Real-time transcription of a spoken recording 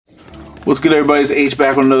What's good, everybody? It's H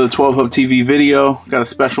back with another 12 Hub TV video. Got a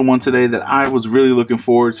special one today that I was really looking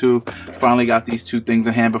forward to. Finally got these two things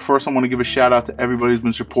in hand. But first, I want to give a shout out to everybody who's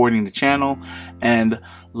been supporting the channel and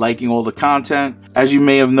liking all the content. As you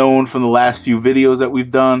may have known from the last few videos that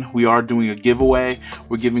we've done, we are doing a giveaway.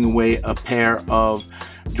 We're giving away a pair of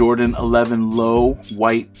Jordan 11 Low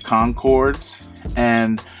white Concords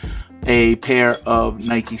and a pair of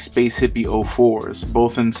Nike Space Hippie 04s,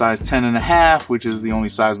 both in size 10.5, which is the only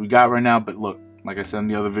size we got right now. But look, like I said in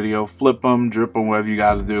the other video, flip them, drip them, whatever you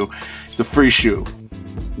got to do. It's a free shoe,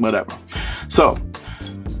 whatever. So,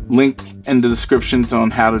 link in the description on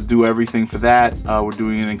how to do everything for that. We're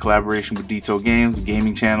doing it in collaboration with Dito Games, the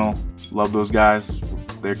gaming channel. Love those guys.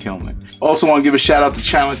 They're killing it. Also want to give a shout out to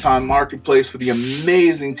Chinatown Marketplace for the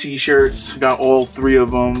amazing t-shirts. Got all three of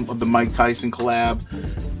them of the Mike Tyson collab.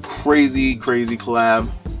 Crazy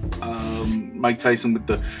collab. Mike Tyson with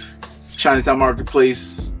the Chinatown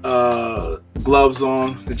Marketplace gloves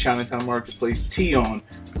on, the Chinatown Marketplace tee on.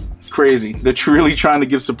 Crazy. They're really trying to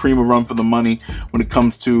give Supreme a run for the money when it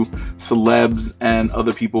comes to celebs and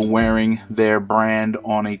other people wearing their brand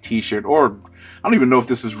on a t-shirt. Or I don't even know if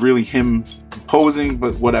this is really him posing,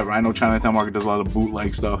 but whatever. I know Chinatown Market does a lot of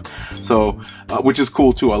bootleg stuff, so which is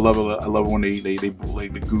cool too. I love it. I love when they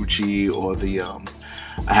bootleg the Gucci or the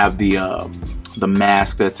I have the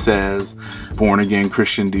mask that says Born Again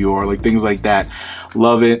Christian Dior, like things like that.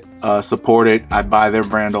 Love it. Support it. I buy their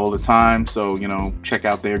brand all the time, so you know, check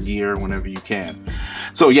out their gear whenever you can.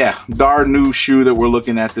 So yeah, our new shoe that we're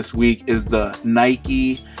looking at this week is the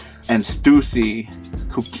Nike and Stüssy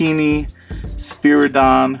Kukini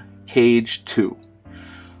Spiridon Cage 2.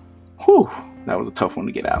 Whew, that was a tough one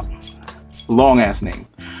to get out. Long ass name,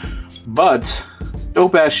 but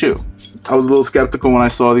dope ass shoe. I was a little skeptical when I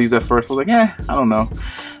saw these at first. I was like, I don't know.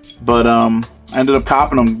 But I ended up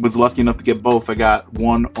copping them. Was lucky enough to get both. I got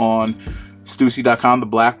one on Stussy.com, the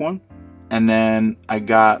black one, and then I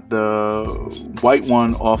got the white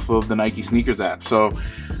one off of the Nike sneakers app. So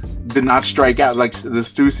did not strike out. Like the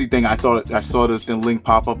Stussy thing, I thought I saw the link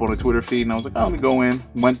pop up on the Twitter feed, and I was like, oh, let me go in.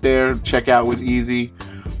 Went there, checkout was easy.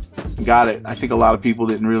 Got it. I think a lot of people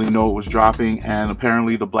didn't really know it was dropping, and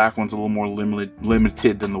apparently the black one's a little more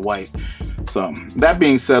limited than the white. So that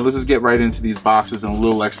being said, let's just get right into these boxes and a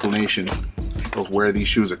little explanation of where these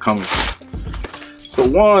shoes are coming from. So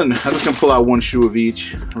one, I'm just gonna pull out one shoe of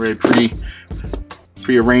each. Already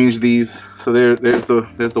pre-arrange these. So there's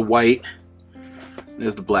the white,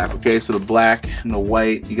 there's the black. Okay, so the black and the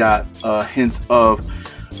white, you got a hint of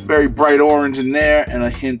very bright orange in there and a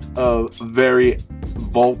hint of very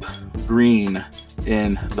Vault green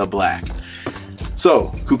in the black. So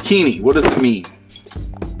Kukini, what does it mean?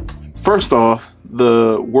 First off,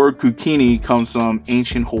 the word Kukini comes from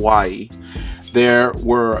ancient Hawaii. There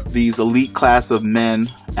were these elite class of men,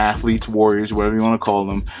 athletes, warriors, whatever you want to call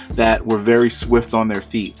them, that were very swift on their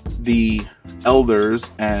feet. The elders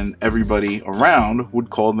and everybody around would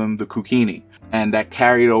call them the Kukini. And that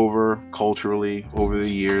carried over culturally over the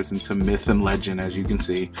years into myth and legend, as you can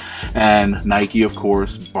see. And Nike, of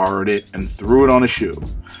course, borrowed it and threw it on a shoe.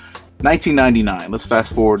 1999, let's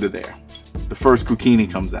fast forward to there. The first Kukini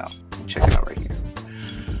comes out. Check it out right here.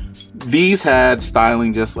 These had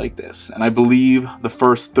styling just like this. And I believe the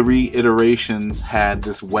first 3 iterations had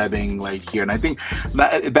this webbing like here. And I think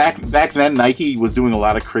back then, Nike was doing a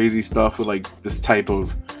lot of crazy stuff with like this type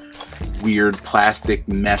of weird plastic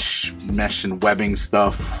mesh and webbing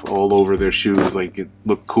stuff all over their shoes. Like it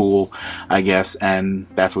looked cool, I guess, and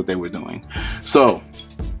that's what they were doing. So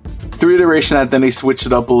 3 iteration that, then they switched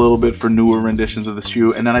it up a little bit for newer renditions of the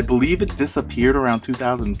shoe, and then I believe it disappeared around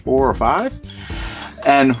 2004 or 5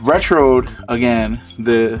 and retroed again,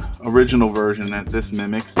 the original version that this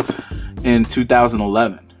mimics, in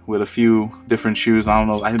 2011 with a few different shoes. I don't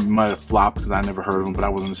know, I might have flopped because I never heard of them, but I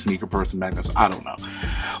wasn't a sneaker person back then, so I don't know.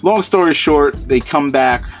 Long story short, they come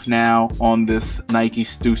back now on this Nike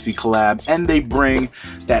Stussy collab, and they bring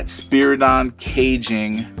that Spiridon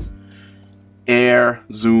caging air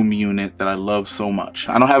zoom unit that I love so much.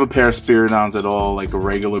 I don't have a pair of Spiridons at all, like a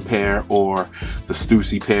regular pair or the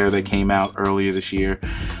Stussy pair that came out earlier this year,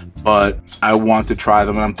 but I want to try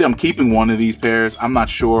them, and I'm keeping one of these pairs. I'm not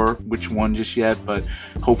sure which one just yet, but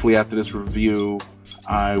hopefully after this review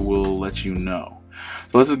I will let you know.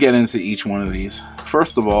 So let's just get into each one of these.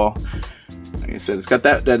 First of all, like I said, it's got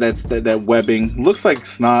that webbing. Looks like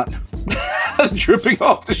snot dripping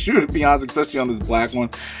off the shoe, to be honest, especially on this black one.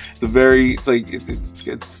 It's a very, it's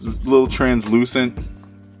a little translucent,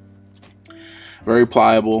 very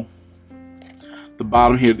pliable. The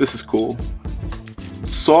bottom here, this is cool.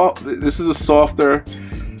 Soft. This is a softer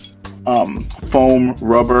foam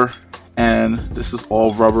rubber and this is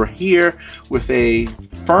all rubber here with a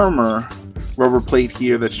firmer rubber plate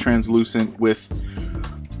here that's translucent with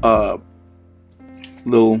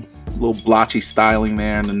little blotchy styling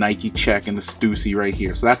there, and the Nike check and the Stussy right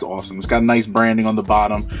here. So that's awesome. It's got nice branding on the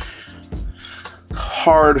bottom.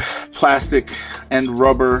 Hard plastic and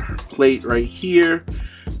rubber plate right here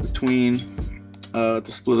between to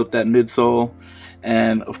split up that midsole,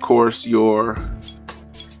 and of course your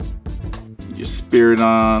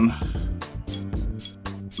Spiridon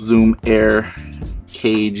Zoom Air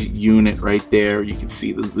cage unit right there. You can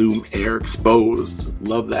see the Zoom Air exposed.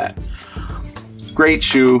 Love that. Great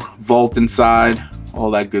shoe, vault inside,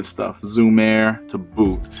 all that good stuff. Zoom Air to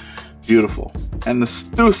boot. Beautiful. And the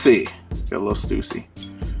Stussy. Got a little Stussy.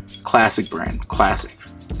 Classic brand. Classic.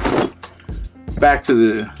 Back to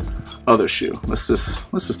the other shoe. Let's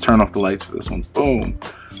just turn off the lights for this one. Boom.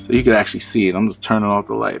 So you can actually see it. I'm just turning off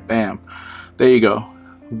the light. Bam. There you go.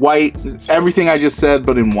 White. Everything I just said,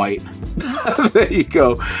 but in white. There you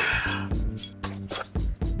go.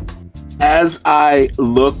 As I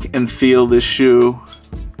look and feel this shoe,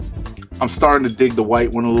 I'm starting to dig the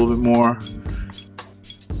white one a little bit more.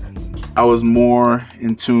 I was more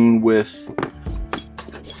in tune with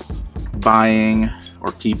buying,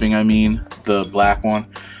 or keeping, I mean, the black one.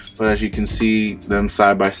 But as you can see them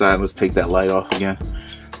side by side, let's take that light off again.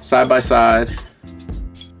 Side by side,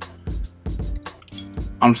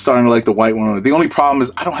 I'm starting to like the white one. The only problem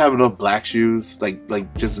is I don't have enough black shoes,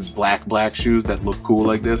 like just black shoes that look cool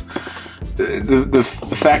like this. The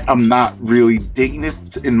fact I'm not really digging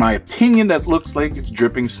this, in my opinion, that looks like it's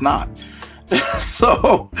dripping snot.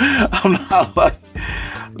 So I'm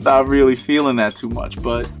not really feeling that too much.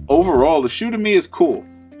 But overall, the shoe to me is cool.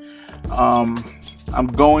 I'm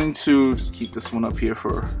going to just keep this one up here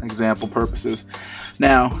for example purposes.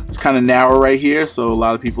 Now, it's kind of narrow right here, so a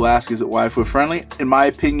lot of people ask, is it wide foot friendly? In my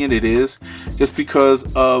opinion, it is, just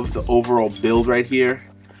because of the overall build right here.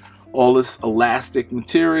 All this elastic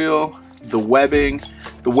material, the webbing,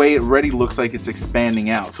 the way it already looks like it's expanding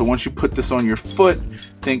out. So once you put this on your foot,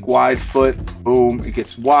 think wide foot, boom, it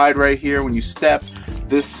gets wide right here when you step.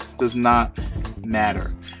 This does not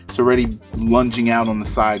matter. It's already lunging out on the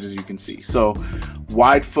sides, as you can see. So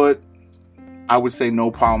wide foot, I would say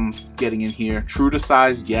no problem getting in here. True to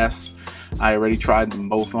size, yes. I already tried them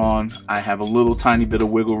both on. I have a little tiny bit of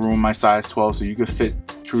wiggle room, my size 12, so you could fit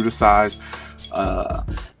true to size.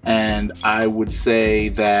 And I would say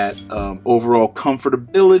that overall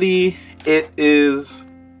comfortability, it is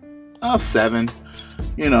a 7.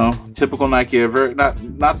 You know, typical Nike Air.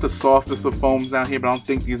 Not the softest of foams down here, but I don't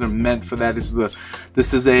think these are meant for that.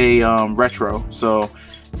 This is a retro, so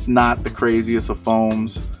it's not the craziest of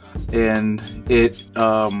foams, and it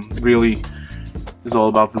really is all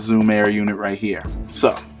about the Zoom Air unit right here.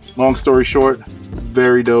 So, long story short,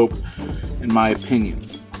 very dope in my opinion.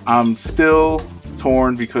 I'm still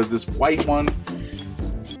torn because this white one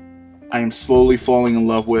I am slowly falling in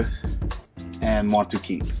love with and want to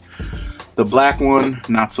keep. The black one,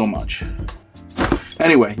 not so much.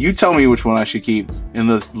 Anyway, you tell me which one I should keep in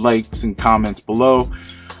the likes and comments below.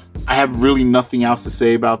 I have really nothing else to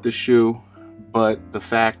say about this shoe, but the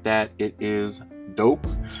fact that it is dope,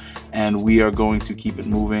 and we are going to keep it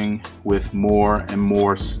moving with more and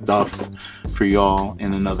more stuff for y'all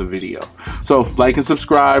in another video. So like and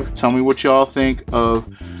subscribe. Tell me what y'all think of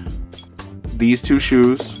these two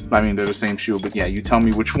shoes. I mean, they're the same shoe, but yeah, you tell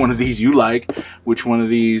me which one of these you like, which one of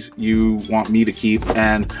these you want me to keep,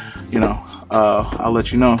 and you know, I'll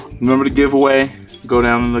let you know. Remember the giveaway. Go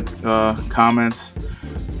down in the comments,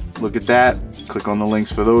 look at that, click on the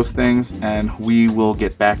links for those things, and we will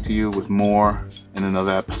get back to you with more in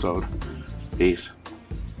another episode. Peace.